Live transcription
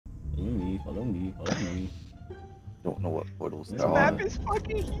follow me, follow me. Don't know what portals This there map are. is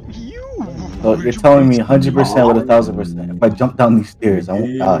fucking huge. So you're telling me 100% with 1000%. If I jump down these stairs, I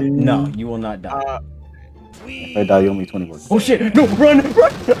won't die. No, you will not die. If I die, you owe me 20 bucks. Oh shit! No, run!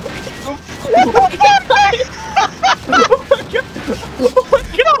 Run! Oh my god! Oh my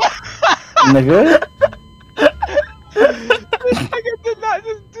god! Nigga? This nigga did not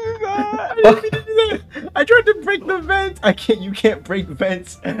just do that. I didn't mean to do that. I tried to break the vents. I can't. You can't break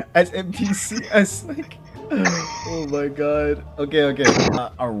vents as NPC. As like. Oh my god. Okay, okay.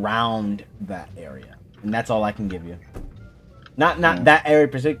 Around that area, and that's all I can give you. Not that area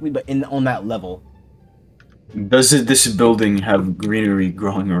specifically, but on that level. Does this building have greenery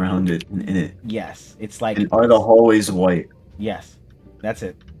growing around it in it? Yes, it's like. And are the hallways white? Yes, that's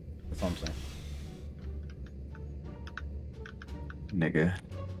it. That's all I'm saying. Nigga,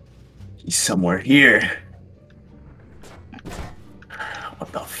 he's somewhere here.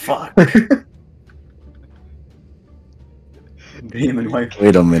 What the fuck? Demon wife.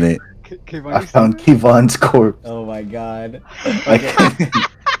 Wait a minute. I found Kevon's corpse. Oh my god. I Okay.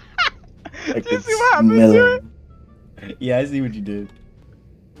 can you see what happened smell to it. Yeah, I see what you did.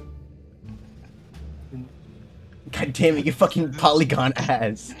 God damn it, you fucking polygon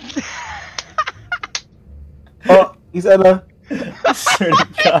ass. Oh, he's at a. I swear to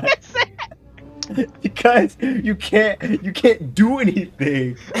God. Because you can't do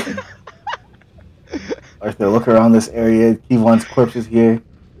anything. Arthur, look around this area. Kevon's corpse is here.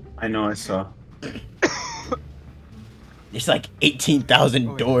 I know, I saw. There's like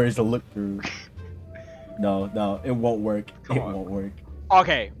 18,000 doors to look through. No, it won't work. Come It on. won't work.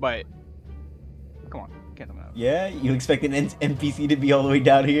 Okay, but come on, can't tell me that. Yeah, you expect an NPC to be all the way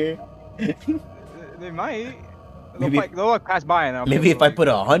down here? They might. Maybe- They'll like pass by and I'll Maybe if I put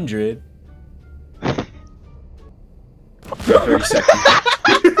 100. 30 seconds.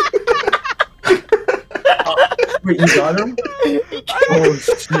 Wait, you got him? Oh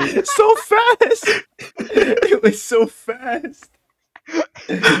shit. So fast! It was so fast.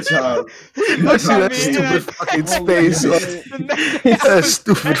 Good job. I see that stupid fucking space. That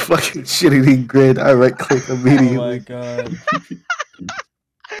stupid fucking shitty grid. I right click Oh my immediately. god.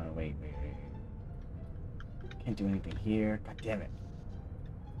 Wait. Can't do anything here. God damn it.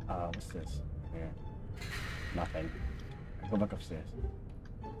 What's this? Here. Nothing. Go back upstairs.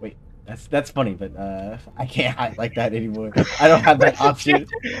 Wait, that's funny, but I can't hide like that anymore. I don't have that option.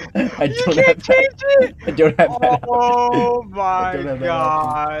 I don't have that. I don't have that. Oh I my don't have that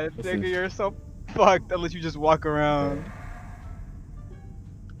god, option. nigga, This is- you're so fucked unless you just walk around.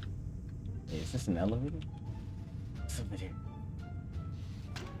 Hey, is this an elevator? What's over here?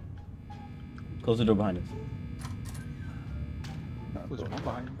 Close the door behind us.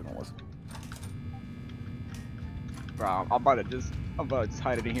 Bro, I'm about to just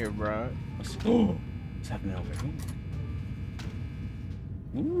hide it in here, bro. What's happening over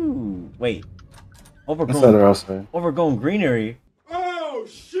here? Ooh, wait. Inside or outside? Overgrown greenery. Oh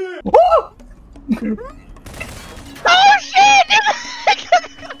shit! Oh shit!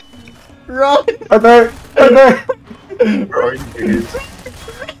 Run! Arthur!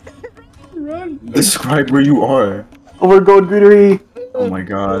 Run! Describe where you are. Overgrown greenery! Oh my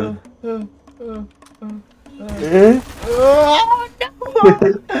god. Eh? Oh,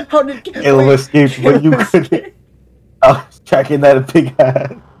 no! How did Caleb escaped, but you couldn't. I was tracking that big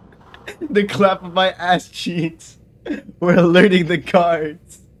ass. the clap of my ass cheeks? We're alerting the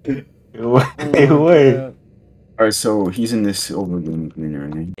guards. Hey, wait. Alright, so he's in this overgrown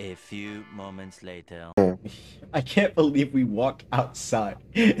greenery. A few moments later. I can't believe we walked outside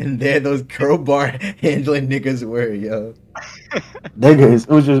and there those crowbar handling niggas were, yo. Niggas, it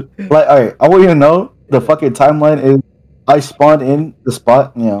was just like, alright, I want you to know the fucking timeline is I spawned in the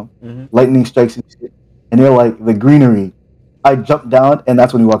spot, you know, lightning strikes and shit, and they're like, the greenery. I jumped down, and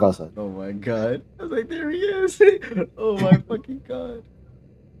that's when you walk outside. Oh my god. I was like, there he is. Oh my fucking god.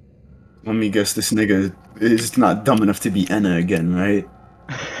 Let me guess, this nigga is not dumb enough to be Enna again, right?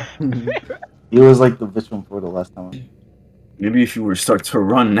 He was like the bitch one for the last time. Maybe if you were to start to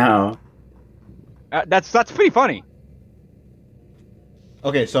run now. That's pretty funny.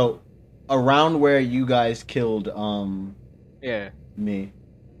 Okay, so around where you guys killed Yeah. me.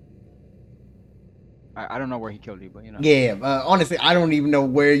 I don't know where he killed you, but you know. Yeah, honestly, I don't even know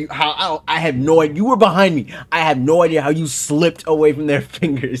where you. I have no idea. You were behind me. I have no idea how you slipped away from their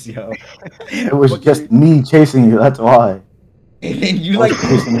fingers, yo. It was just me chasing you, that's why. And then you I was like,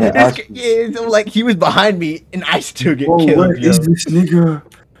 chasing your ass cheeks. yeah, so like he was behind me, and I still get Oh, killed, where yo. is this nigga?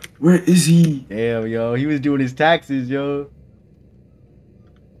 Where is he? Damn, yo, he was doing his taxes, yo.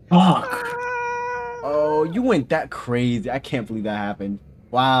 Fuck. Oh, you went that crazy. I can't believe that happened.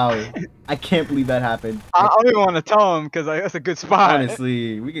 Wow. I can't believe that happened. I don't even want to tell him because that's a good spot.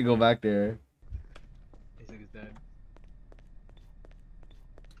 Honestly, we could go back there. This nigga's dead.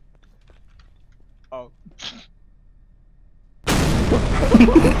 Oh.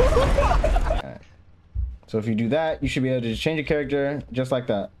 Alright. So if you do that, you should be able to just change a character just like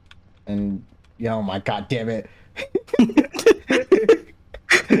that. And yeah, oh my god damn it.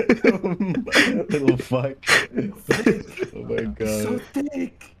 Little fuck. Oh my god. So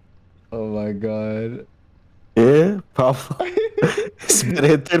thick. Oh my god. Yeah, probably. It's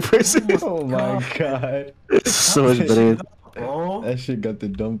better in third person. Oh my god. It's so much better. Oh, That shit got the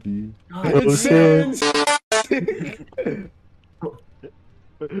dumpy. God. Oh, shit.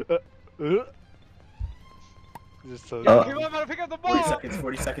 Just so Uh, Yo, I'm about to pick up the 40 ball. seconds,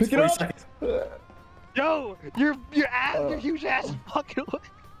 40 seconds, Pick it 40 up. seconds. Yo, your ass, your huge ass is fucking away.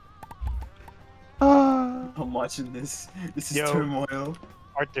 I'm watching this. This is Yo. turmoil.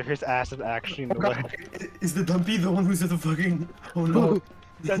 Arthur, his ass is actually in the way. Is the dumpy the one who's at the fucking... Oh no.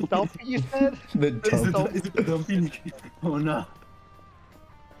 That dumpy you said? The Is it the dumpy? Oh no.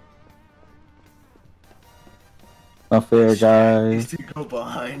 Not fair, guys. To go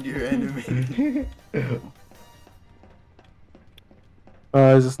behind your enemy.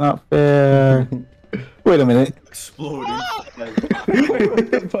 Guys, it's not fair. Wait a minute. Exploding.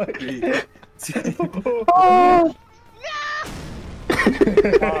 Oh!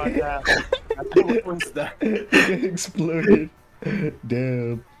 Oh, yeah. What was that? It exploded.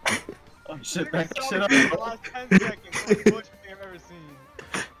 Damn. Oh shit, back That shit was up. the last 10 seconds. That's the most thing I've ever seen.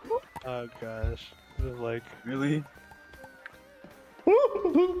 Oh gosh. This is like, Really?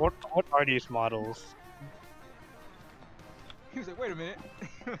 what are these models? He was like, wait a minute.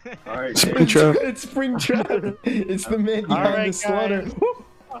 Alright, Springtrap. It's Springtrap. It's the man behind Alright, the slaughter. guys.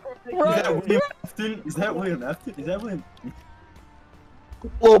 Is that William Afton? Is that William Afton? Is that William?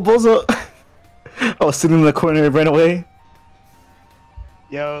 Whoa, Bozo. I was sitting in the corner and ran away.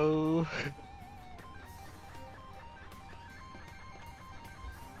 Yo.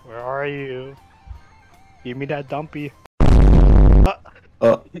 Where are you? Give me that dumpy.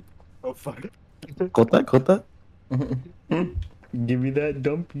 Oh, Oh fuck. got that? Give me that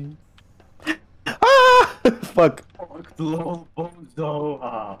dumpy. Ah! Fuck. Fuck the little bozo. Go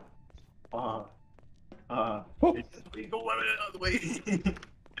out of the way.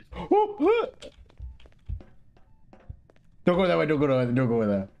 Don't go that way, don't go that way, don't go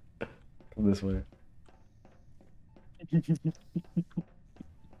that. Come this way.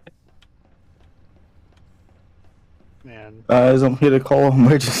 Man. Guys, I'm here to call an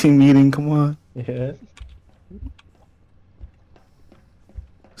emergency meeting. Come on. Yeah.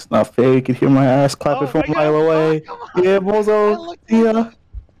 It's not fair. You can hear my ass clapping Oh from my a mile God, away. come on. Yeah, Bozo. Yeah.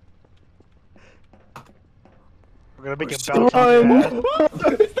 We're gonna make it bounce on your Run. ass.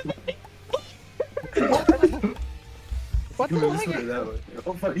 What the This way, heck? that way.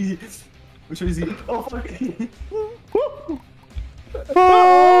 Oh fuck. Which way is he? Oh fuck.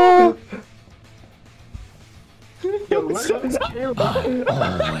 Ah! Yo, where is Caleb?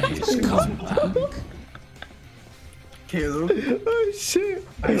 Caleb, Oh shit.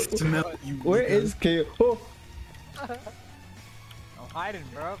 I smell you. Where is K? Oh, I'm hiding,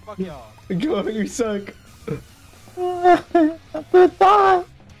 bro. Fuck y'all. go, you suck.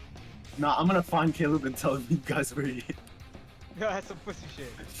 Nah, I'm gonna find Caleb and tell you guys where he is. Yo, that's some pussy shit.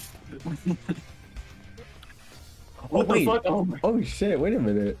 What the wait. fuck? Oh my. Oh shit, wait a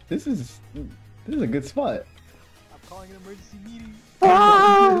minute. This is a good spot. I'm calling an emergency meeting.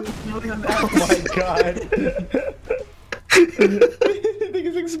 Oh my god. The thing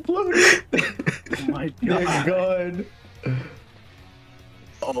is exploding. Oh my They're god. gone.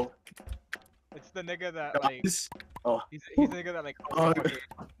 Oh, It's the nigga that like guys. Oh, he's the nigga that like Oh. the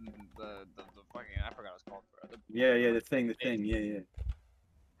fucking I forgot what it's called, bro. yeah, the thing, yeah.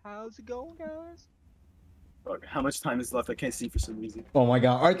 How's it going, guys? Fuck, how much time is left? I can't see for some reason. Oh my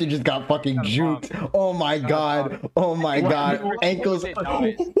god, Arthur just got fucking Got a juked. Oh my god. Oh my What? god. What? Ankles. What?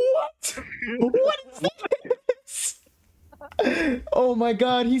 What? What? What is this? Oh my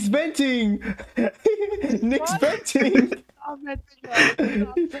god, he's venting. Nick's venting. I'm meant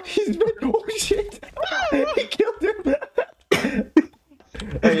to He's venting. Oh shit. He killed him.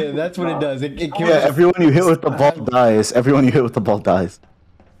 Oh yeah, that's what it does. It kills. Yeah, everyone you hit with the ball dies. Everyone you hit with the ball dies.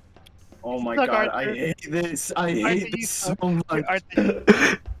 Oh my Look, god, Arthur. I hate this. I Arthur, hate you this so suck. much. Arthur,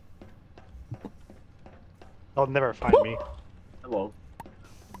 they'll never find me. Hello.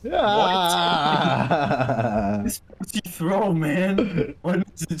 Ah. This pussy throw, man. Why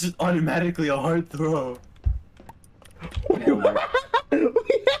is it just automatically a hard throw?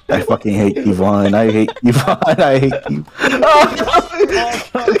 I fucking hate Yvonne. I hate Yvonne. I hate you. Oh,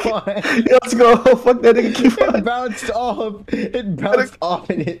 come on. Let's go. Fuck that nigga Yvonne. It bounced off. It bounced off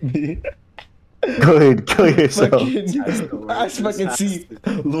and hit me. Go ahead. Kill yourself. I fucking see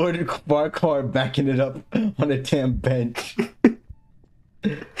Lord Barcar backing it up on a damn bench.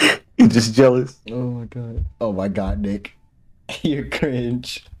 You're just jealous. Oh my god. Oh my god, Nick. You're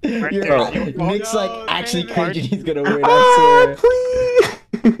cringe. there. Nick's like actually cringe and he's gonna win, Ah, I swear.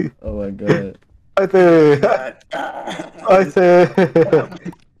 please. Oh my god. Right there. Right there.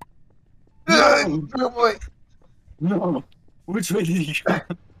 No, boy. No. Which way did he go?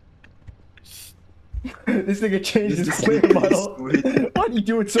 This nigga changed his This player nigga model. is Why do you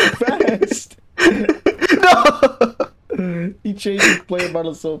do it so fast? No. He changed his player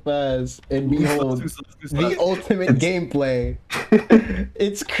model so fast. And behold, the ultimate gameplay.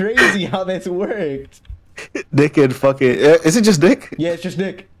 It's crazy how that's worked. Nick and fucking. Is it just Nick? Yeah, it's just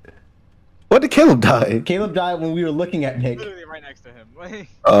Nick. When did Caleb die? Caleb died when we were looking at Nick. Literally right next to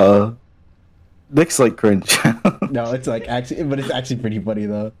him. Nick's like cringe. No, it's like actually, but it's actually pretty funny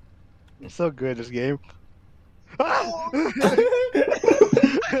though. It's so good, this game.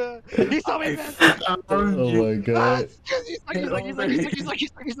 He saw me, man. Oh my god. He's like,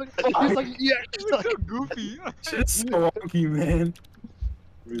 yeah, he's so goofy. Just so wonky, man.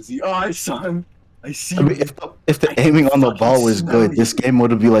 Where is he? Oh, I saw him. I see I him. mean, if the aiming on the ball was good, this game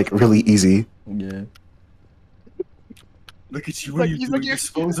would be like really easy. Yeah. Look at you. What are you doing?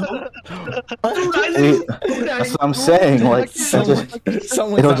 Disposable? That's what I'm saying. Like,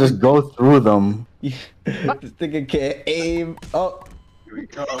 it'll just go through them. This nigga can't aim. Oh, Here we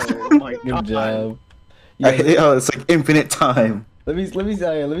go. Oh my good god. job. Yeah, It's like infinite time. let me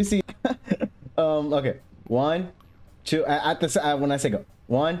see. Okay. 1, 2. At the when I say go.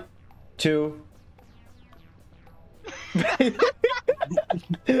 1, 2.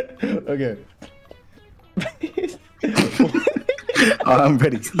 Okay. I'm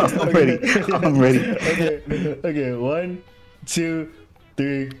ready. I'm ready. I'm ready. Okay. 1, 2,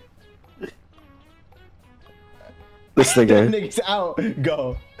 3. This nigga. Niggas out.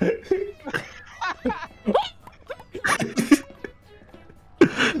 Go.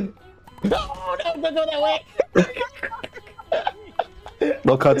 No, don't go that way.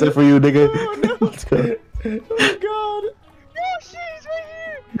 No content for you, nigga. Oh, no. Let's go. Oh god. Oh shit, he's right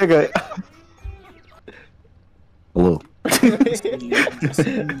here. Nigga. Hello.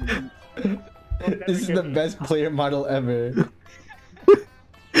 This is the best player model ever.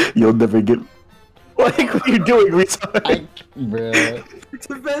 You'll never get. Like, what are you doing, retard? Bruh. It's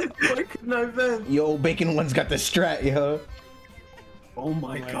a vent. Why couldn't I vent? Yo, BaconOnes got the strat, yo. Oh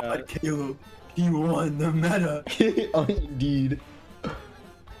my god, Caleb. He won the meta. Oh, indeed.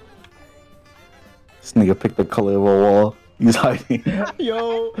 This nigga picked the color of a wall. He's hiding.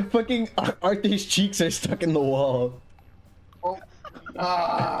 Yo, fucking Arthur's cheeks are stuck in the wall.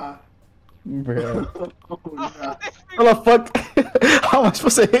 Ah. Bruh. Oh, nah. What the fuck? How am I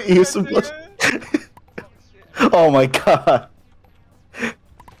supposed to hit you so much? Oh my god.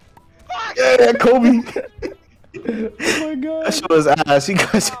 Yeah, Kobe. Oh my god. That shit was ass. You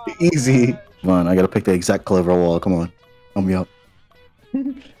guys are easy. Come on, I gotta pick the exact color of our wall. Come on. Help me out.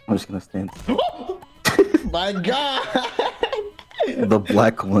 I'm just gonna stand. My god. The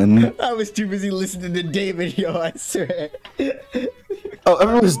black one. I was too busy listening to David, yo, I swear. Oh,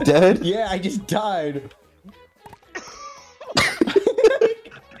 everyone's dead? Yeah, I just died.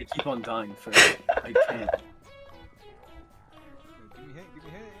 I keep on dying for it. I can't. Give me hit,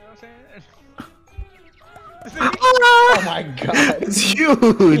 you know what I'm saying? Oh my god. It's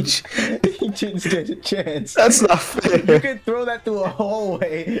huge. He didn't stand a chance. That's not You fair. could throw that through a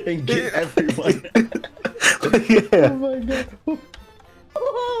hallway and get everyone. Yeah. Oh my god.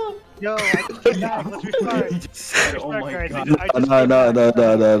 Yo, I can back. Let's restart. He just said, oh my Restart, god. guys. I just No, came no, back.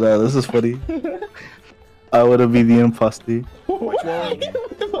 no. This is funny. I wanna be the imposter.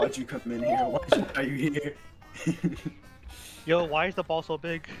 Why'd you come in here? Are you here? Yo, why is the ball so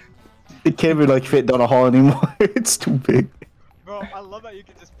big? It can't even like fit down a hall anymore. It's too big. Bro, I love that you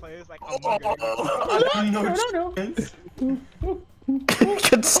can just play this like Oh, Among Us. I have no chance.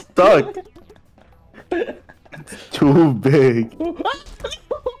 Get stuck. Too big.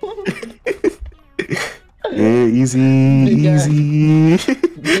 Yeah, easy, Big ass. easy.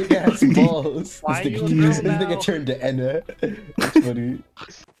 Big ass balls. Why This you nigga, this a girl nigga now? turned to Enna. That's funny.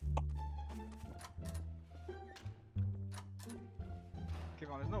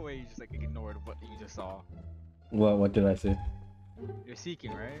 Come on, there's no way you just like ignored what you just saw. What did I say? You're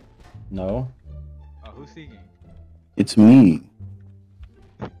seeking, right? No. Oh, who's seeking? It's me.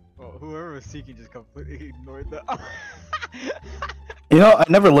 Well, whoever was seeking just completely ignored the. You know, I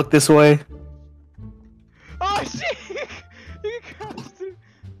never looked this way. Oh shit! You crossed it.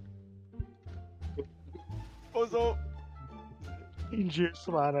 Bozo. Injured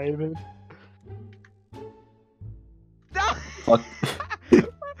slot, Ivan. No! Fuck.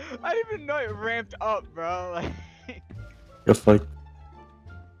 I didn't even know it ramped up, bro. Like. You're fucked.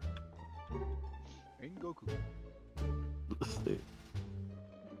 Goku.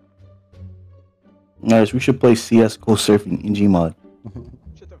 Guys, we should play CS:GO surfing in Gmod.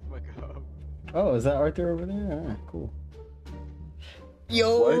 Shut the fuck up. Oh, is that Arthur over there? Alright, cool.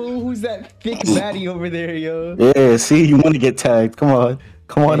 Yo, What? who's that thick baddie over there, yo? Yeah, see, you want to get tagged. Come on.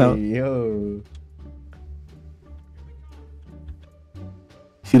 Come on Hey, out. yo.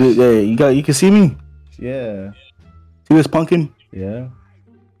 See the, yeah, you can see me? Yeah. See this pumpkin? Yeah.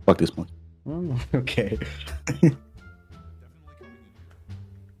 Fuck this pumpkin. Oh, okay.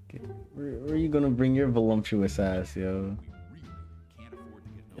 Where are you gonna bring your voluptuous ass, yo?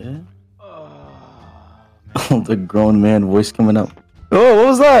 Yeah. Oh, The grown man voice coming up. Oh, what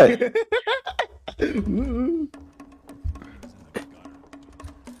was that?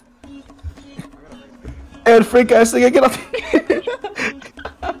 And freak ass nigga, get up.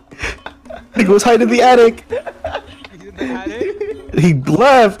 He was hiding in the attic. he's in the attic? He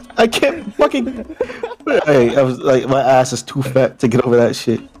left. I can't fucking. Hey, I was like, my ass is too fat to get over that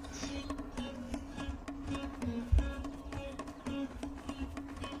shit.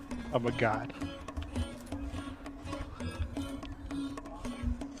 I'm a god.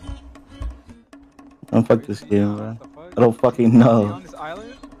 Don't fuck this game, man. What the fuck? I don't fucking Is he know. on this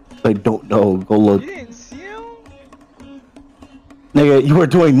island? I don't know. Go look. You didn't see him? Nigga, you were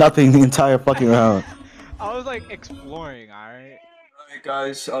doing nothing the entire fucking round. I was like exploring, alright? Alright,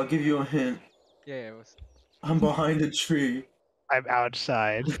 guys, I'll give you a hint. Yeah, it was. I'm behind a tree. I'm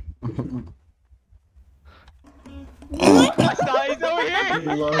outside. I saw he's over here!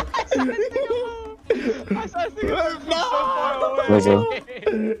 Good luck. I saw this nigga move from so far away. Where's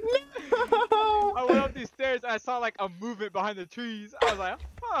I went up these stairs and I saw like a movement behind the trees. I was like,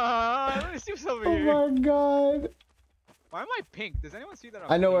 let me see what's over here. Oh my god. Why am I pink? Does anyone see that?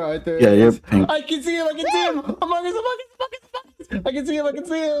 I'm I know pink? where Arthur Yeah, you're is. pink. I can see him, I can see him! Among us, among us, among us, among us! I can see him, I can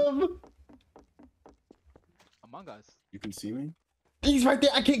see him! Among Us. You can see me? He's right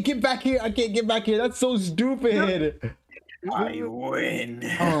there, I can't get back here, I can't get back here, that's so stupid! I win.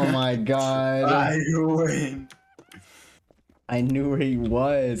 Oh my god. I win. I knew where he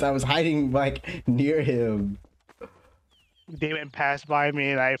was. I was hiding like near him. They went past by me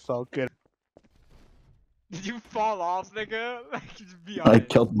and I felt good. Did you fall off, nigga? Like, just be I honest.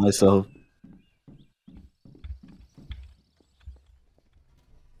 killed myself.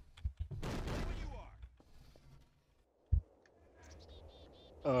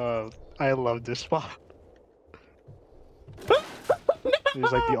 I love this spot.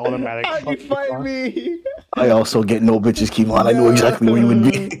 There's like the automatic. How'd you fucking find spot. me? I also get no bitches keep on. I knew exactly where you would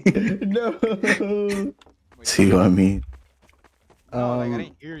be. No. Wait, See what I mean? no, like, I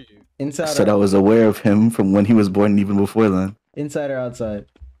didn't hear you. I Inside said I or, was aware of him from when he was born and even before then. inside or outside?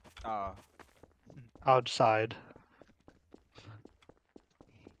 Outside.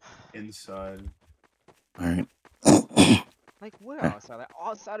 Inside. Alright. Like, where outside? Like,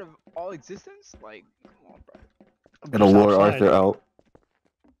 outside of all existence? Like, come on, bro. Gonna Just lure outside. Arthur out.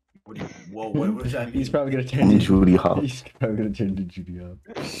 What do you, whoa, what does that mean? He's probably gonna turn And to Judy Hop. He's probably gonna turn to Judy Hop.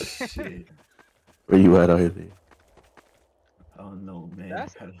 Shit. Where you at, Arthur? Oh no, man.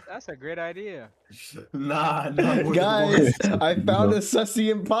 That's a great idea. Nah, nah. Guys, I found a sussy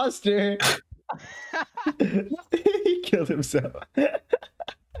imposter. He killed himself.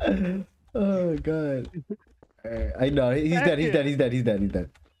 Oh god. Alright, I know he's dead. He's dead. He's dead. He's dead. He's dead.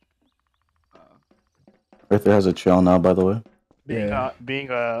 Arthur has a trail now, by the way. Being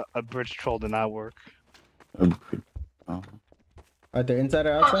a bridge troll did not work. Oh. Arthur, inside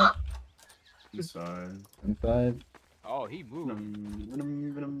or outside? Inside. Inside. Oh, he moved.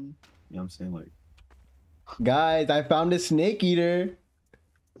 Yeah, I'm saying like. Guys, I found a snake eater.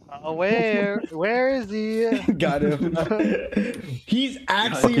 Oh, where is he? Got him. He's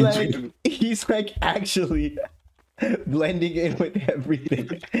actually like, he's like actually blending in with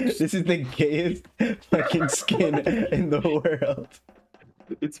everything. This is the gayest fucking skin in the world.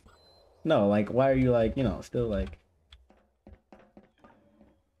 It's. No, like, why are you like, you know, still like.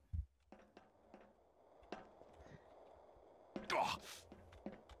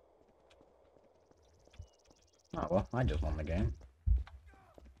 Oh, well, I just won the game.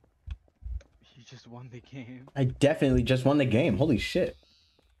 You just won the game. I definitely just won the game. Holy shit.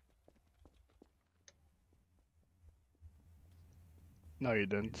 No, you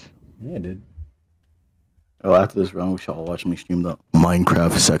didn't. Yeah, dude. Oh, after this round, we should all watch me stream the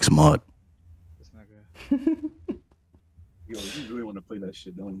Minecraft sex mod. It's not good. Yo, you really want to play that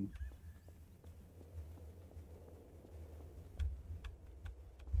shit, don't you?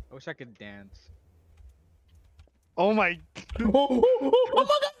 I wish I could dance. Oh my. Oh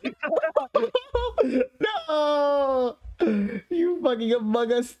my god! No! You fucking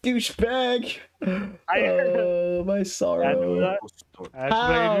among us douchebag! Oh, my I knew sorrow. that. That's what I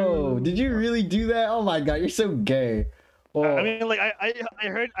How? knew. Did you really do that? Oh my god, you're so gay. Oh, I mean, like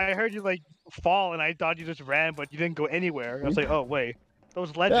I heard you like fall, and I thought you just ran, but you didn't go anywhere. I was like, oh wait,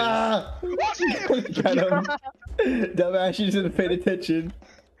 those ledges. ah! Got him. Dumbass, you just paid attention.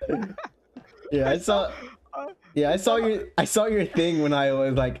 Yeah, I saw. Yeah, I saw your thing when I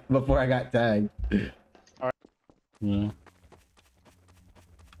was like before I got tagged. Yeah.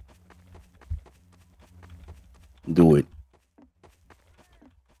 Do it.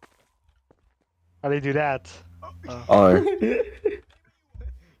 How do they do that? Or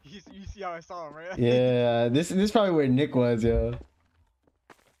You see how I saw him, right? Yeah, this is probably where Nick was, yo.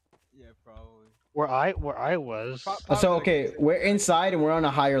 Yeah, probably. Where I was. So okay, we're inside and we're on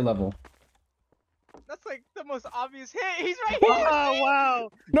a higher level. That's like the most obvious hit. He's right here. Oh wow!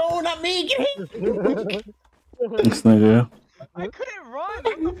 No, not me. Get him. this nigga. I couldn't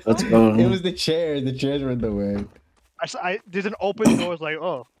run. Let's go. It was the chairs. The chairs were in the way. There's an open door. I was like,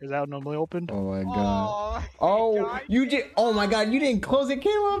 oh, is that normally open? Oh my god. Oh, Oh, God. you did. Oh my god, you didn't close it,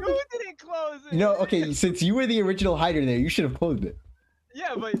 Caleb. You didn't close it. No, okay. Since you were the original hider there, you should have closed it.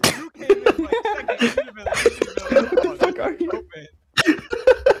 Yeah, but you came in like second. You should have been like, What the fuck are you? open.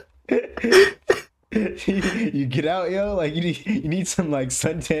 You get out, yo. Like you need some like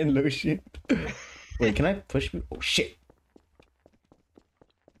suntan lotion. Wait, can I push me? Oh shit.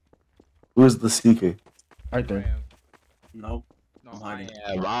 Who's the seeker? Right there. No. No, I'm hiding.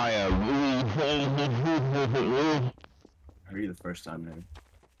 I am. I heard you the first time, man.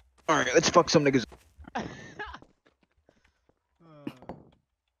 Alright, let's fuck some niggas.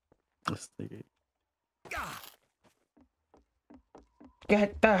 This nigga.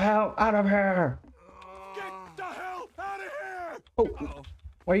 Get the hell out of here! Get the hell out of here! Oh,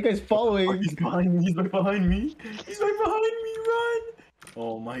 why are you guys following? He's behind me. He's right behind me. He's right behind me. Run!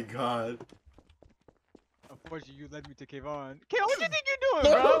 Oh my god. Unfortunately, you led me to Kayvon. Kayvon, what do you think you're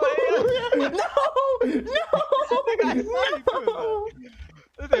doing, bro? Like, No!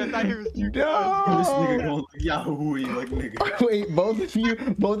 This nigga thought he was cute. No! This nigga going like Yahoo like nigga. Wait, both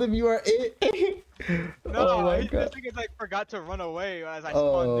of you are it. No, Oh my this god. nigga like forgot to run away as I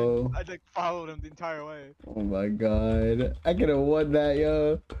spawned Oh. in. I like followed him the entire way. Oh my god. I could have won that,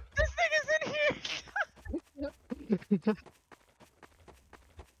 yo. This nigga's in here.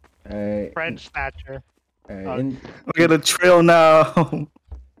 Alright. French snatcher. Alright. We got a trail now.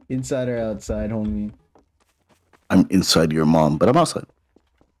 Inside or outside, homie? I'm inside your mom, but I'm outside.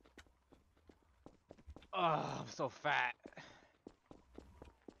 Oh, I'm so fat.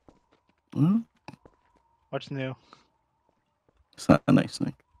 Hmm? What's new? It's not a nice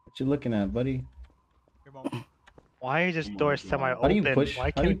thing. What you looking at, buddy? Your mom. Why is this door semi-open? How do you push?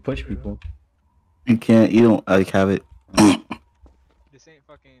 Why How do you can't push people? You can't. You don't like have it. This ain't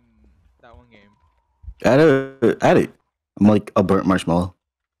fucking that one game. Add it. I'm like a burnt marshmallow.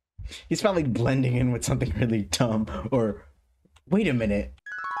 He's probably blending in with something really dumb. Or, wait a minute.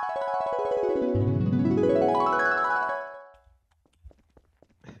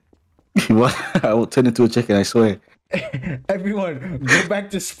 What? I will turn into a chicken. I swear. Everyone, go back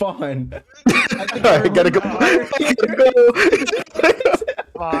to spawn. I gotta go.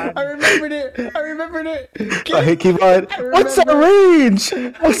 I remembered it. I remembered it. Hey, keep on. What's that range?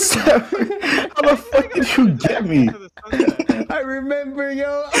 What's that? How the fuck did you get me? I remember,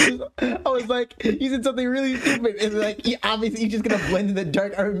 yo. I was like, you said something really stupid. It's like, obviously, you're just gonna blend in the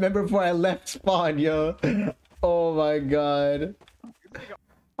dark. I remember before I left spawn, yo. Oh my god.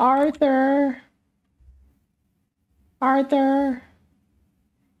 Arthur. Arthur.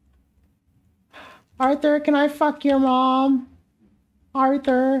 Arthur, can I fuck your mom?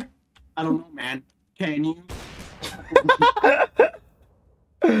 Arthur. I don't know, man. Can you?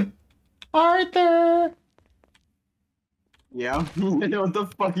 Arthur. Yeah. What the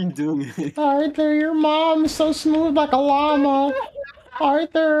fuck you doing? Arthur, your mom's so smooth like a llama.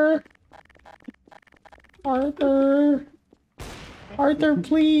 Arthur. Arthur. Arthur,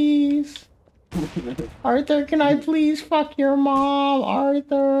 please. Arthur, can I please fuck your mom?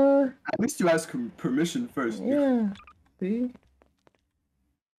 Arthur. At least you ask permission first. Yeah. See?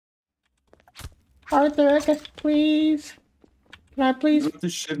 Arthur, please. Can I You please, have to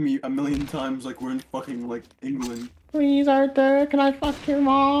shit me a million times like we're in fucking like England. please, Arthur, can I fuck your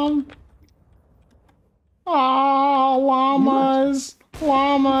mom? Oh, llamas,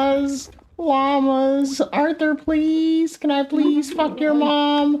 llamas, llamas. Arthur, please. Can I please fuck your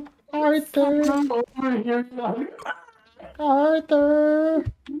mom? Arthur. Arthur.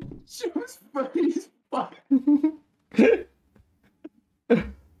 She was funny as fuck.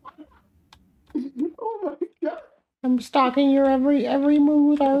 Oh my god. I'm stalking your every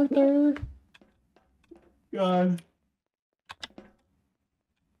move, Arthur. God.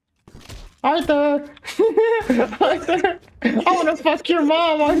 Arthur! Arthur! I wanna fuck your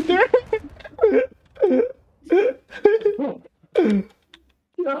mom, Arthur!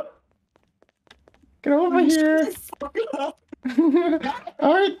 Get over here!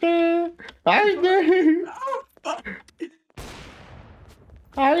 Arthur! Arthur!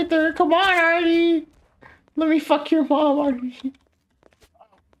 Arthur, come on, Artie! Let me fuck your mom, Artie.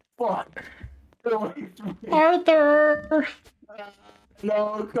 Fuck. Arthur!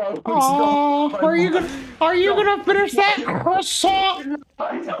 No, God, Oh, are you gonna finish that croissant?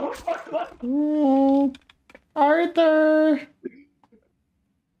 I know. Oh, Arthur!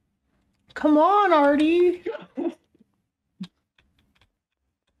 Come on, Artie!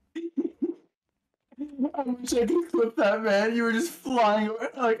 I wish I could clip that, man. You were just flying away,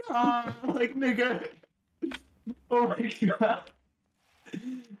 like, like, nigga. Oh my god.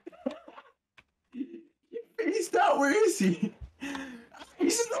 He faced out. Where is he?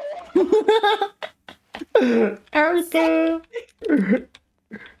 He's in the Arthur!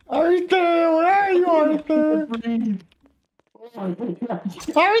 Arthur, where are you, Arthur? Oh my god.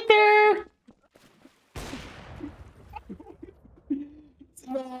 Arthur!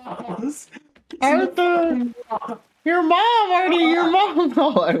 Arthur! Your mom, Artie, your mom!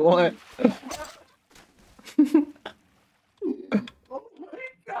 All I want. Oh my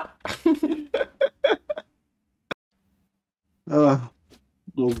god.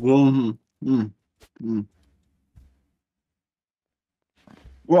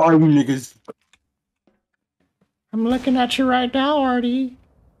 Where are you niggas? I'm looking at you right now, Artie.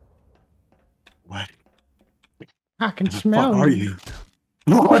 What? I can What smell are you?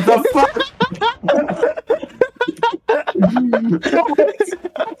 What the fuck?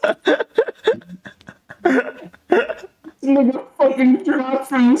 Nigga fucking dropped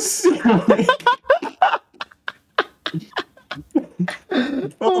from the ceiling.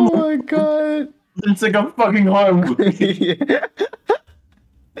 Oh my god. It's like a fucking horror movie.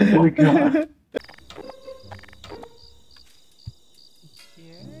 Oh my god.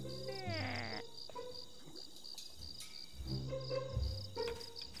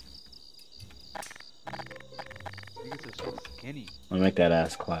 Niggas are so skinny. I'll make that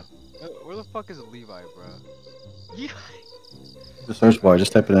ass clap. Where the fuck is Levi, bro? Levi? The search bar,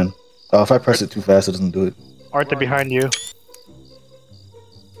 just type it in. Oh, if I press it too fast, it doesn't do it. Arthur behind you.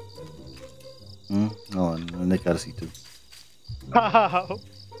 Oh, and Nick gotta see too. Wow.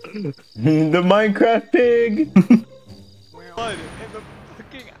 The Minecraft pig! Blood in the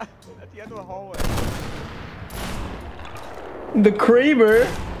fucking at the end of the hallway. The Kraber!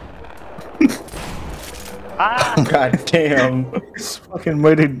 Ah! God damn. It's fucking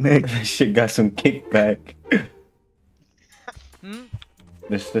murdered Nick. That shit got some kickback.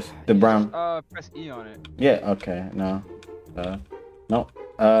 This, the brown. Press E on it. Yeah, okay, no. No.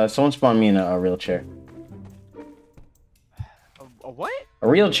 Someone spawned me in a real chair. A what? A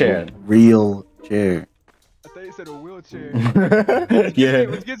real chair. Real chair. I thought you said a wheelchair. Yeah.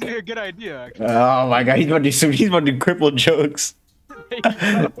 Which gives me a good idea, actually. Oh my god, he's about to do cripple jokes. God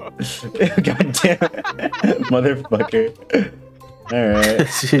damn it. Motherfucker. Alright.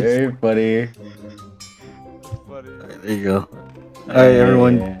 Very funny. Funny. There you go. Alright,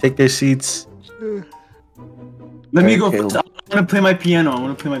 everyone, take their seats. Let me go. Okay. I want to play my piano.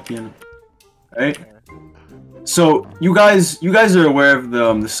 Alright. So you guys are aware of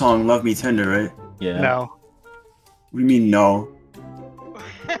the song "Love Me Tender," right? Yeah. No. What do you mean no?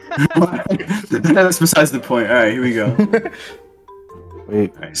 That's besides the point. All right, here we go.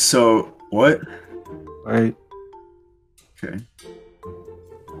 Wait. All right, so what? Alright. Okay.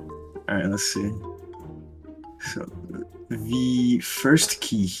 All right, let's see. So the first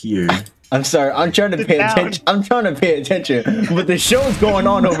key here. I'm sorry, I'm trying to pay attention. I'm trying to pay attention, but the show's going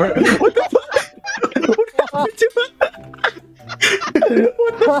on over. What the fuck?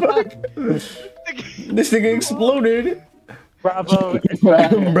 What the fuck? This nigga exploded. Bravo.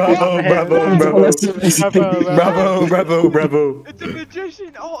 Bravo. It's a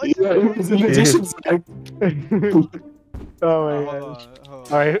magician. Oh, it's It's a magician's act. Oh my hold gosh. on.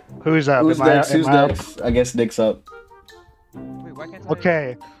 Alright, who's up? Who's Am I- next? am Who's I up? next? I guess Nick's up. Wait, why can't I?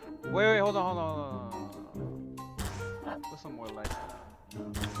 Okay. Wait, hold on. Put some more light.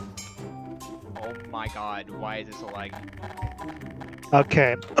 Oh my god, why is it so laggy?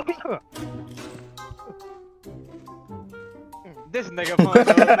 Okay. This nigga fun.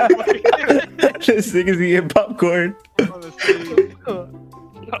 This nigga's eating popcorn.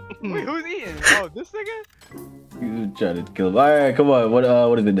 Wait, who's eating? Oh, this nigga? You trying to kill him. Alright, come on. What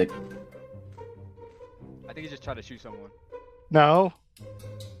is it, Nick? I think he just tried to shoot someone. No.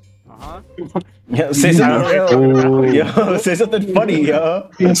 Uh-huh. Yo, say something. Yo, say something funny, yo.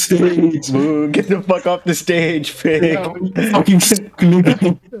 Boo, get the fuck off the stage, pig.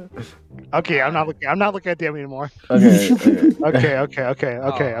 Okay, I'm not looking at them anymore. Okay.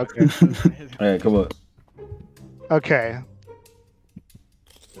 Okay. Alright, come on. Okay.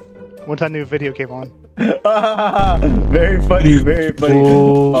 Once that new video came on. Very funny, very funny.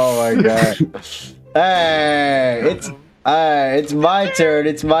 Oh my god. Hey, it's my turn.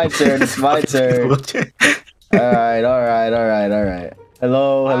 It's my turn. Alright.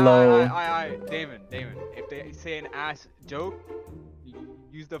 Hello. Damon, if they say an ass joke,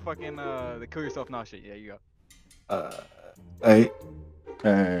 use the fucking the kill yourself now shit. Yeah, you go. Alright.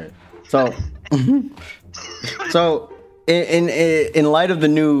 So in light of the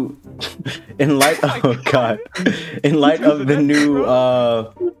new in light of the new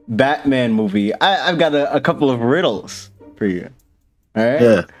Batman movie, I've got a couple of riddles for you. All right?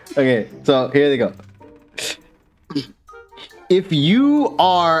 Yeah. Okay, so here they go. If you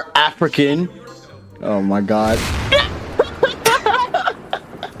are African, oh my god.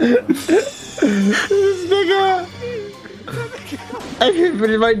 This nigga, I can't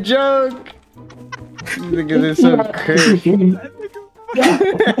finish my joke. Nigga, this is so crazy.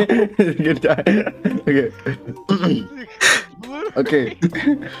 Okay.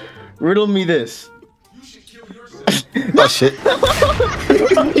 Riddle me this. Oh shit. He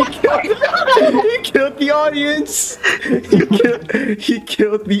killed the audience. He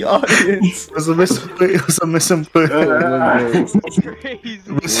killed the audience. It was a misinput. It was a misinput. Oh my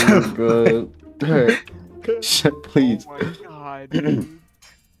god. Shut, please. Oh my god, dude.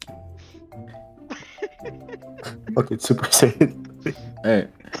 Fucking Super Saiyan. Hey.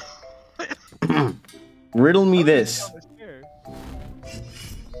 Riddle me this.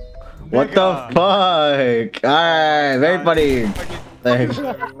 What the fuck? Alright, very funny. Thanks.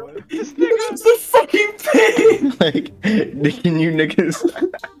 This nigga. It's the fucking thing. Like, can you niggas?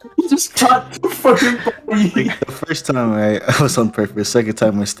 He just got the fucking body. The first time, right, I was on purpose. Second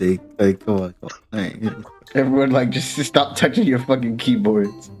time, mistake. Like, come on. Right. Everyone, like, just stop touching your fucking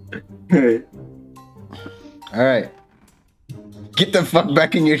keyboards. Hey. Alright. Get the fuck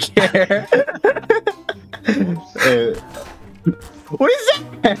back in your chair. What is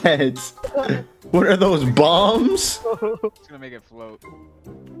that? What are those bombs? It's gonna make it float.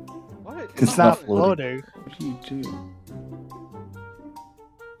 What? It's not floating. What do you do?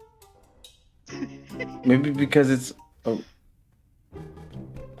 Maybe because it's. Oh.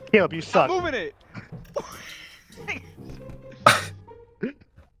 Caleb, you suck. I'm moving it.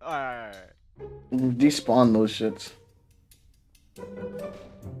 Alright. Despawn those shits.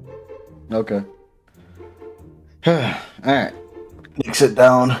 Okay. Alright. Nick, sit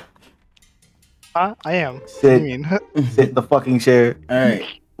down. Huh? I am. What do Sit. you mean? Sit in the fucking chair. Alright.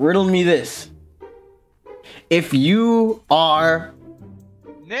 Riddle me this. If you are.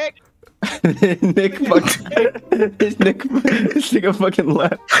 Nick. Nick fucking. This nigga fucking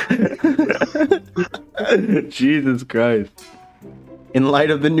left. Jesus Christ. In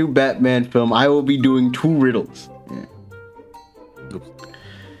light of the new Batman film, I will be doing 2 riddles.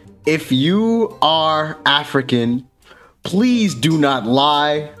 If you are African, please do not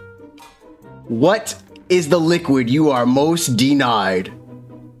lie. What is the liquid you are most denied?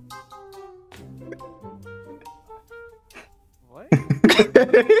 What?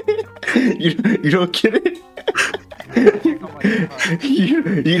 You don't get it?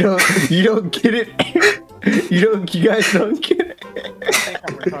 You don't get it? You guys don't get it? I think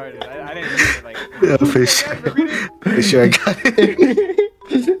I'm retarded. I didn't read it like. Yeah, for sure. For sure, I got it.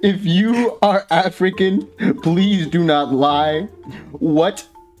 If you are African, please do not lie. What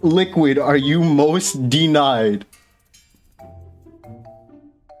liquid are you most denied?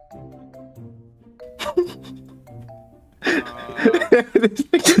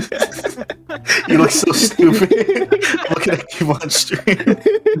 You look so stupid. Looking at you on stream.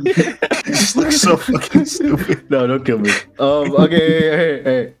 You just look so fucking stupid. No, don't kill me. Okay,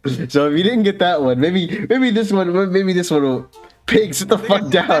 hey. So if you didn't get that one, maybe this one will. Pig, sit the fuck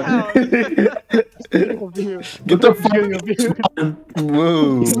down. Get the fuck.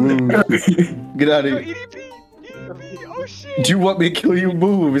 Woo. Get out of Yo, here. EDP. Oh shit. Do you want me to kill you?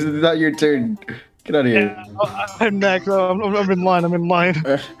 Move. It's not your turn. Get out of here. Yeah, I'm next. I'm in line. I'm in line.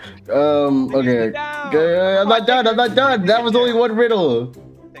 Okay. Okay, I'm not done. I'm not done. That was only one riddle.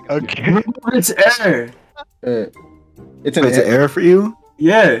 Okay. It's air. It's an Wait, it's an error for you?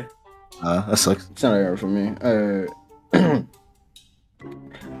 Yeah. That sucks. It's not an error for me.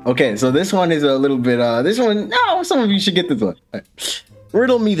 Okay, so this one is a little bit. This one. No, some of you should get this one. All right.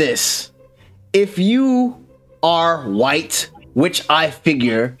 Riddle me this: if you are white, which I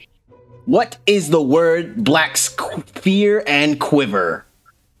figure, what is the word black's fear and quiver?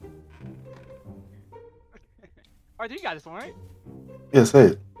 Arthur, you got this one, right? Yeah,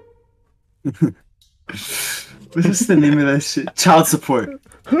 say it. What's this the name of that shit? Child support.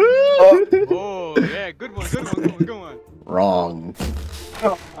 Oh, yeah, good one, good one, good one, good one. Wrong.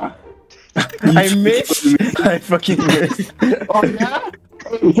 I missed. I fucking missed. Oh yeah.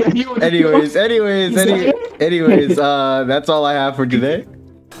 Anyways, that's all I have for today.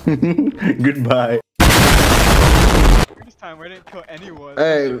 Goodbye. This time we didn't kill anyone.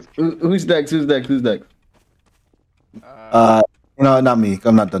 Hey, who's next? Who's next? You know, not me.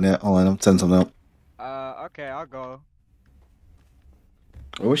 I'm not done yet. Hold on, I'm sending something up. Okay, I'll go.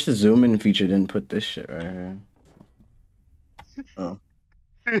 I wish the zoom in feature didn't put this shit right here. Oh.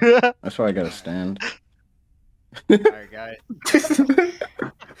 That's why I gotta stand. Alright, guys.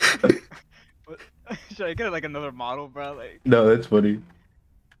 Should I get like another model, bro? Like. No, that's funny.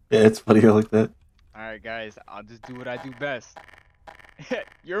 Yeah, it's funny like that. Alright, guys. I'll just do what I do best.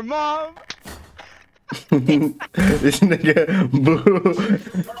 Your mom. This nigga, boo.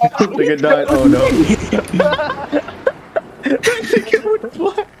 Nigga died. Oh no.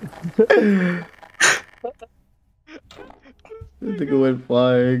 This nigga went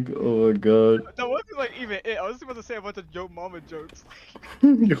flying. Oh my god. That wasn't like even it. I was supposed to say a bunch of Joe Mama jokes.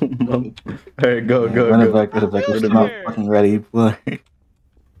 Yo, mom. Alright, go. Run it back. We're not fucking ready. Play.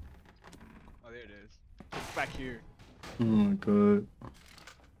 Oh, there it is. It's back here. Oh my god.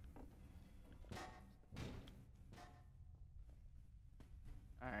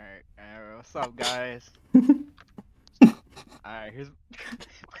 Alright, what's up, guys? Alright, here's.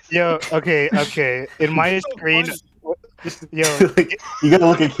 Yo, okay. In my So screen, funny. yo, You gotta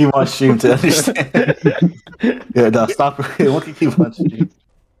look at Kimon's stream to understand. Yeah, no, stop. Look at Kimon's stream.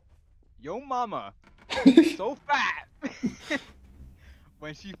 Yo mama, so fat.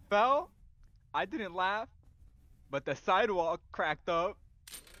 When she fell, I didn't laugh, but the sidewalk cracked up.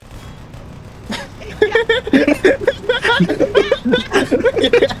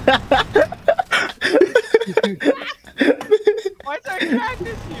 Why is there a crack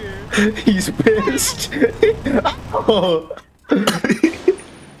this year? He's pissed. Oh.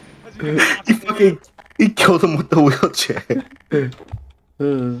 He killed him with the wheelchair.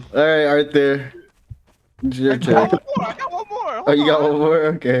 Alright, Arthur. It's your I turn. got one more. Oh, you got one more?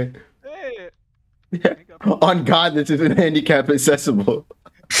 Okay. Hey. Yeah. On God, this isn't handicap accessible.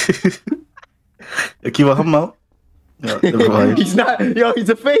 Kimo, help him out. No, never mind. He's not. Yo, he's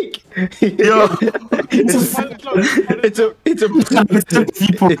a fake. Yo, it's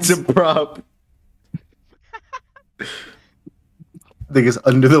a prop. Nigga's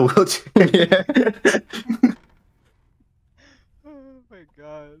under the wheelchair. Yeah. Oh my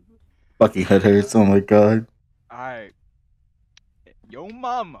god. Fucking head hurts. Oh my god. Alright. Yo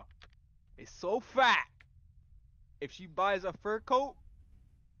mama is so fat. If she buys a fur coat,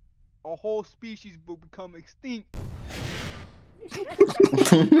 a whole species will become extinct.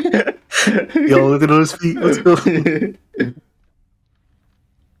 Yo, look at those feet. Let's go.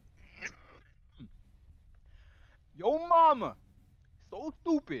 Yo mama, so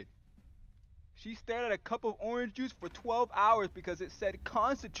stupid. She stared at a cup of orange juice for 12 hours because it said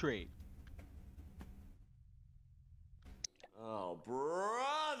concentrate. Oh,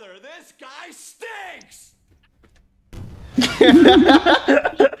 brother, this guy stinks!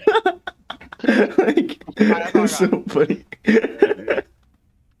 Like, it's so funny.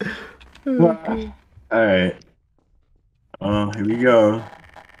 Alright. Here we go.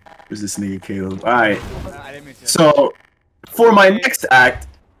 Where's this nigga Caleb? Alright. I didn't mean to. So, for my next act,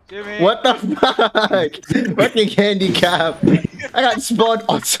 Jimmy. What the fuck? Fucking handicap. I got spawned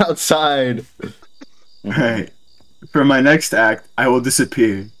outside. alright. For my next act, I will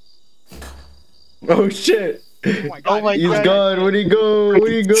disappear. Oh shit. Oh my god. Oh my He's God. gone. Where'd he go?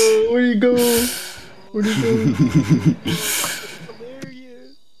 Where'd he go? Where'd he go? Where'd he go?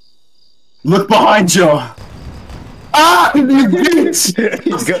 Hilarious. Look behind you! Ah! You bitch!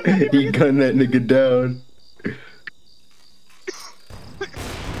 He gunned that nigga down.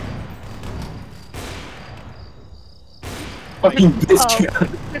 Fucking bitch!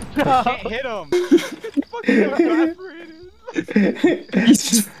 Can't hit him. Fucking evaporated.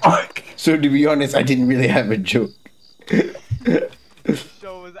 Jesus fuck! So to be honest, I didn't really have a joke.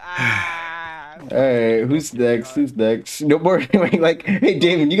 Shows ass. Alright, who's next? Who's next? No more like, hey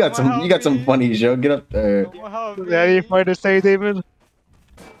Damon, you got some funny joke. Get up there. Is that any fun to say, David?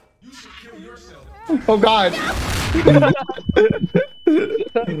 Oh god! Killed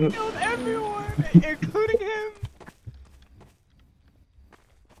everyone, including him.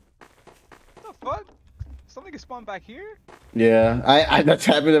 What the fuck? Something can spawn back here? Yeah, I that's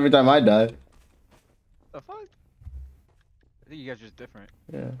happened every time I die. The fuck? I think you guys are just different.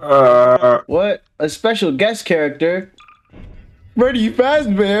 Yeah. What? A special guest character? Freddy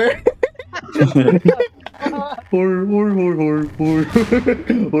Fazbear!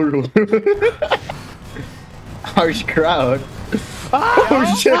 Harsh crowd.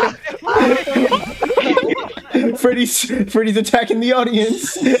 Oh shit! Freddy's attacking the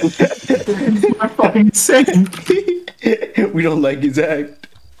audience. I'm fucking insane. We don't like his act.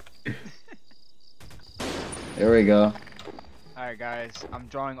 There we go. Alright guys, I'm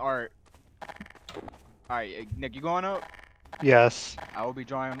drawing art. Alright, Nick, you going up? Yes. I will be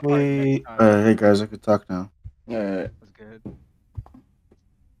drawing art Wait. next time. Hey guys, I could talk now. Alright. That's good.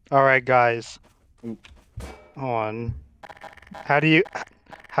 Alright, guys. Hold on. How do you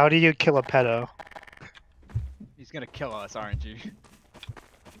kill a pedo? He's gonna kill us, aren't you?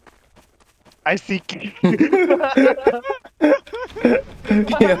 I see.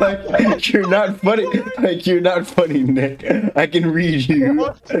 Yeah, like, you're not funny. Like, you're not funny, Nick. I can read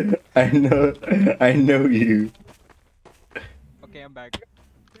you. I know you. Okay, I'm back.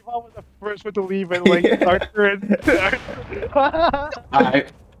 I was the first one to leave and like Arthur and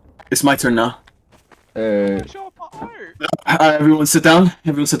Alright. It's my turn now. Show up my art. Everyone sit down.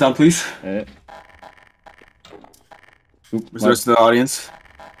 Everyone sit down, please. Where's Where's the rest of the audience?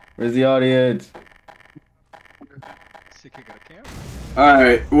 the audience? Sick kick at a camp.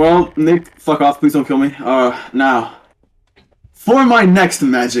 Alright, well, Nick, fuck off, please don't kill me. Now. For my next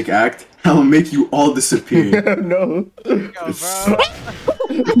magic act, I will make you all disappear. No. Yo, bro.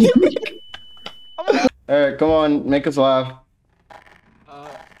 Alright, come on, make us laugh.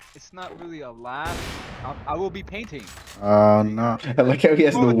 It's not really a laugh. I will be painting. Oh no. I like how he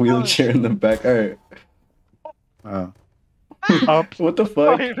has the wheelchair in the back. Alright. Oh. What the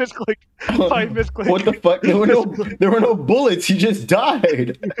fuck? I misclicked. I misclicked. What the fuck? There were no bullets. He just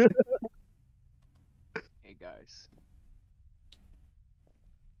died. Hey guys.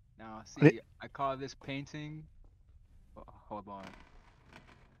 Now see, I call this painting. Oh, hold on.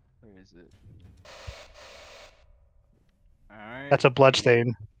 Where is it? All right. That's a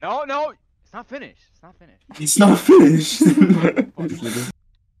bloodstain. No, no, it's not finished. It's not finished. It's not finished.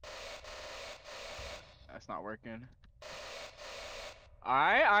 That's not working.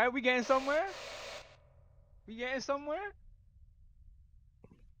 Alright, we getting somewhere? We getting somewhere?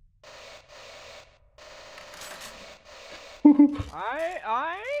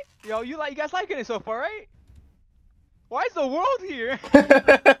 Alright. Yo, you guys liking it so far, right? Why is the world here?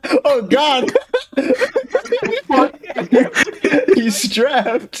 Oh god! He's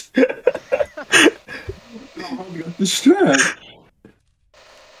strapped. The strap.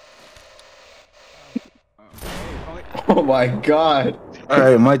 Oh my god.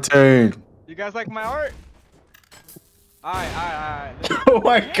 Alright, my turn. You guys like my art? Alright. Oh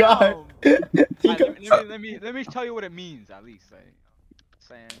my god. Let me tell you what it means at least. Like,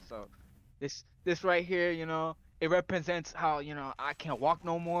 saying so, this right here, you know, it represents how, you know, I can't walk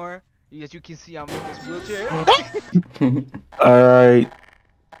no more. As you can see, I'm in this wheelchair. Alright.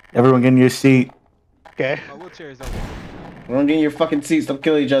 Everyone get in your seat. Okay. My wheelchair is over. Everyone get in your fucking seat. Stop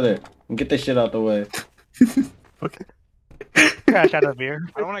killing each other. And get this shit out the way. Okay. Crash out of here.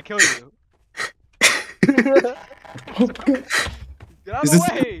 I don't want to kill you. Get out of Is the this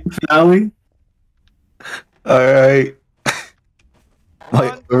way. the finale? Alright.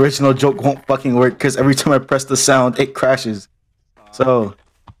 My original joke won't fucking work because every time I press the sound, it crashes. So.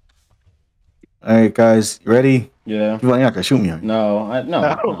 Alright, guys. You ready? Yeah. You're not gonna shoot me, right? No.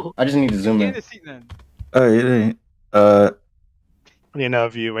 I just need to zoom Get in in. the seat then. Alright. You know,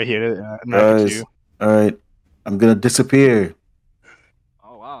 view right here. Not Guys. you. Alright. I'm gonna disappear.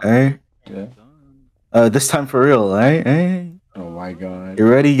 Oh wow. Alright? Yeah. This time for real, alright? Hey. Oh my god. You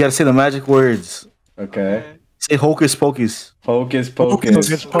ready? You gotta say the magic words. Okay. Say hocus pocus. Hocus pocus.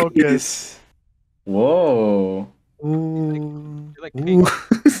 Hocus pocus. Whoa. Ooh. You're like pink.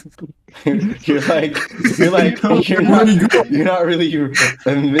 you're not really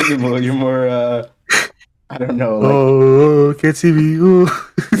invisible. You're more I don't know. Like, Oh, can't see me. Ooh.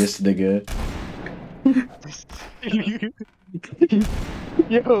 this nigga.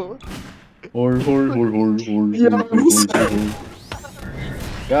 Yo. Or.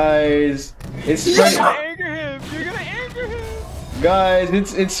 Guys, it's You're gonna anger him. You're gonna anger him.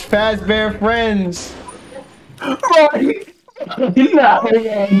 guys, it's Fazbear Friends.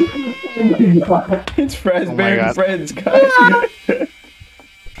 It's Fazbear God. Friends, guys.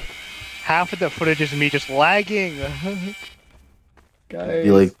 Half of the footage is me just lagging. Guys,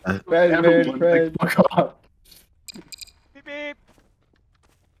 You like that? Fazbear Friends. Fuck off. Beep beep.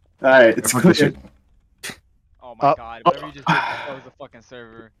 Alright, it's clear. Oh my god. Whatever you just did to close the fucking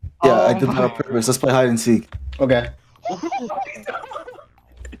server. Yeah, I did that on purpose. Let's play hide and seek. Okay.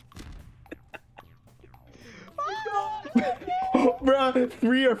 Bruh,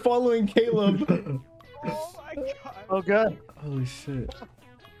 3 are following Caleb. Oh my god. Oh god. Holy shit.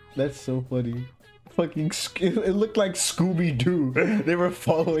 That's so funny. Fucking, it looked like Scooby-Doo. They were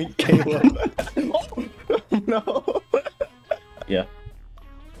following Caleb. No. Yeah.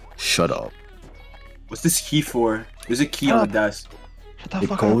 Shut up. What's this key for? There's a key on the desk.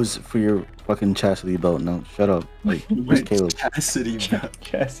 It goes for your fucking chastity belt. No, shut up. Like, where's Caleb? Chastity belt.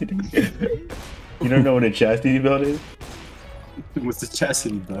 Chastity. You don't know what a chastity belt is? What's the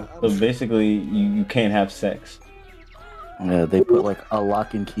chastity belt? So basically, you can't have sex. Yeah, they put like a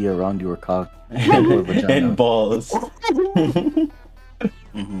lock and key around your cock And balls.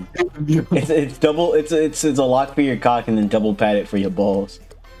 It's double. It's a lock for your cock and then double pad it for your balls.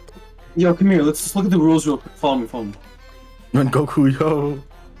 Yo, come here. Let's just look at the rules real quick. Follow me. Run Goku, yo.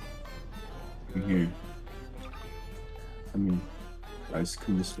 I'm here. I mean, guys,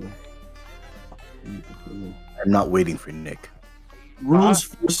 come this way. I'm not waiting for Nick. Rules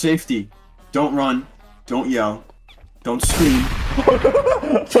for safety: don't run, don't yell, don't scream.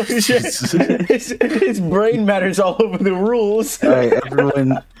 Holy shit. His brain matters all over the rules. Alright,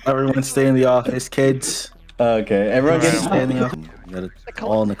 everyone stay in the office, kids. Okay, everyone Kids, gets stay in the office. You got it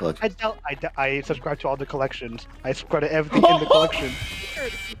all in the collection. I subscribe to all the collections. I subscribe to everything in the collection.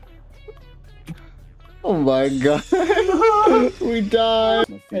 Oh my god. We died.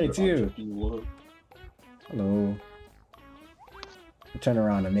 Hey, it's you. Hello. Turn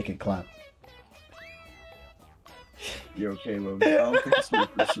around and make it clap. You're okay, Caleb. I don't think it's my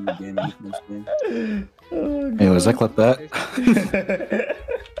first in the game. Anyways, I clip that.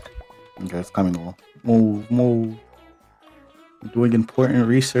 Okay, it's coming along. Move. I'm doing important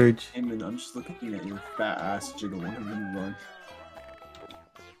research. Hey man, I'm just looking at your fat ass jiggle. Why don't you run?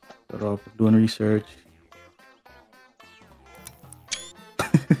 Shut up, I'm doing research.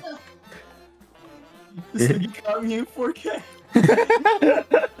 This nigga got me in 4K.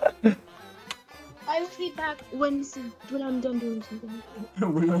 I will be back when I'm done doing something.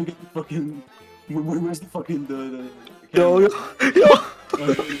 We're gonna get the fucking. Where's the fucking the Yo.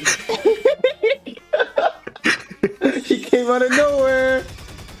 He came out of nowhere.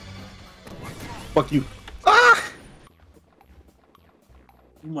 Fuck you. Oh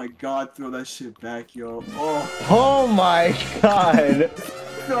my god, throw that shit back, yo. Oh my god.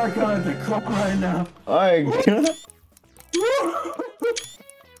 I got the clock right now. My god.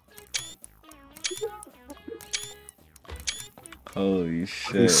 Holy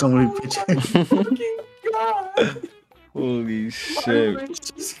shit. There's so many pictures. Fucking god. Holy shit. My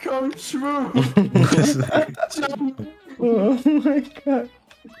wishes come true. Oh my god.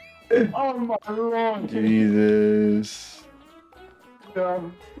 Oh my lord. Jesus.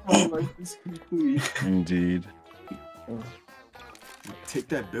 God, my life is complete. Indeed. Take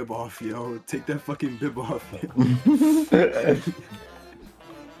that bib off, yo. Take that fucking bib off.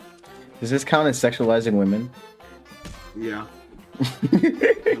 Does this count as sexualizing women? Yeah.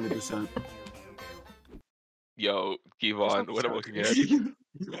 100%. Yo, keep on. What am I looking at? You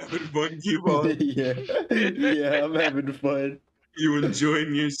having fun, keep on. Yeah, I'm having fun. You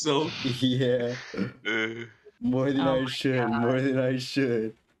enjoying yourself? Yeah. More than I should. God. More than I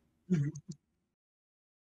should.